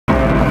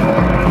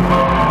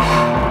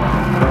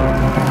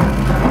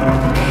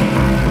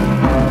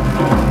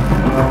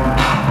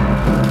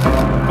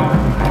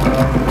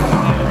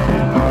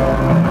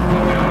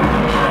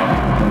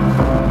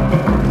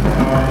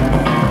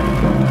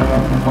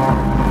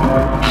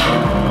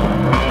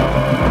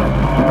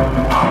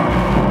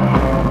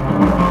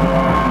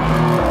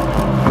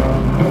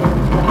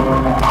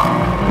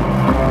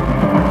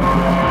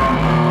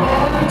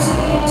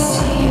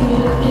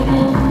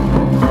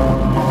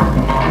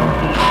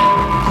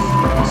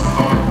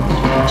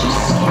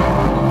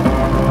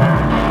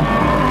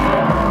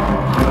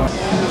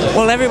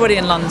everybody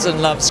in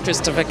London loves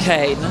Christopher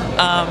Kane.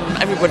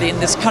 Everybody in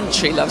this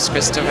country loves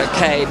Christopher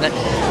Kane.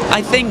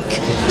 I think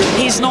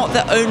he's not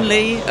the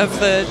only of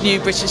the new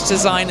British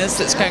designers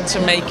that's going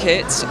to make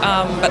it,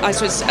 but I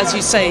suppose, as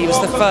you say, he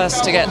was the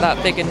first to get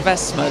that big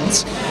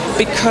investment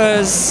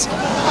because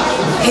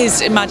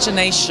his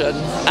imagination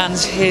and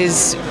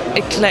his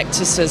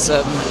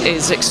eclecticism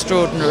is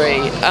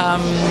extraordinary.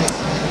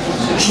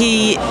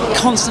 He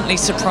constantly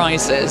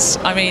surprises.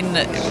 I mean,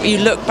 you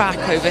look back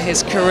over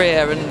his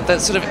career and the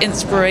sort of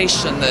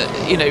inspiration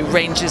that, you know,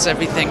 ranges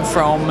everything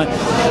from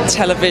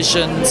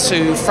television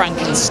to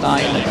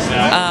Frankenstein.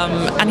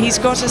 And he's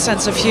got a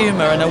sense of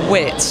humour and a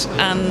wit,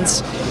 and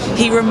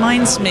he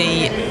reminds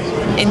me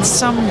in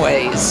some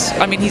ways,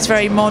 I mean, he's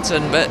very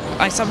modern, but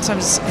I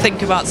sometimes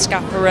think about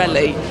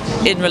Schiaparelli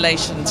in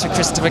relation to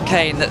Christopher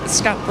Kane, that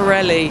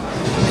Schiaparelli,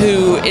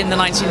 who in the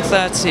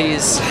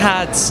 1930s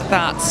had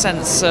that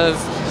sense of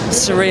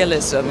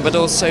surrealism, but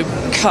also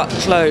cut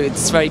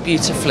clothes very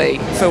beautifully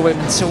for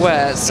women to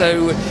wear.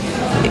 So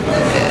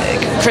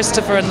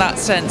Christopher, in that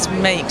sense,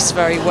 makes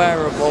very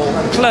wearable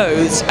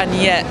clothes, and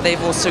yet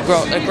they've also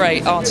got a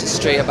great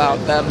artistry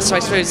about them. So I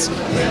suppose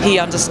he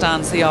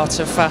understands the art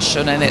of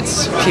fashion in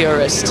its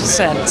purest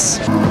sense.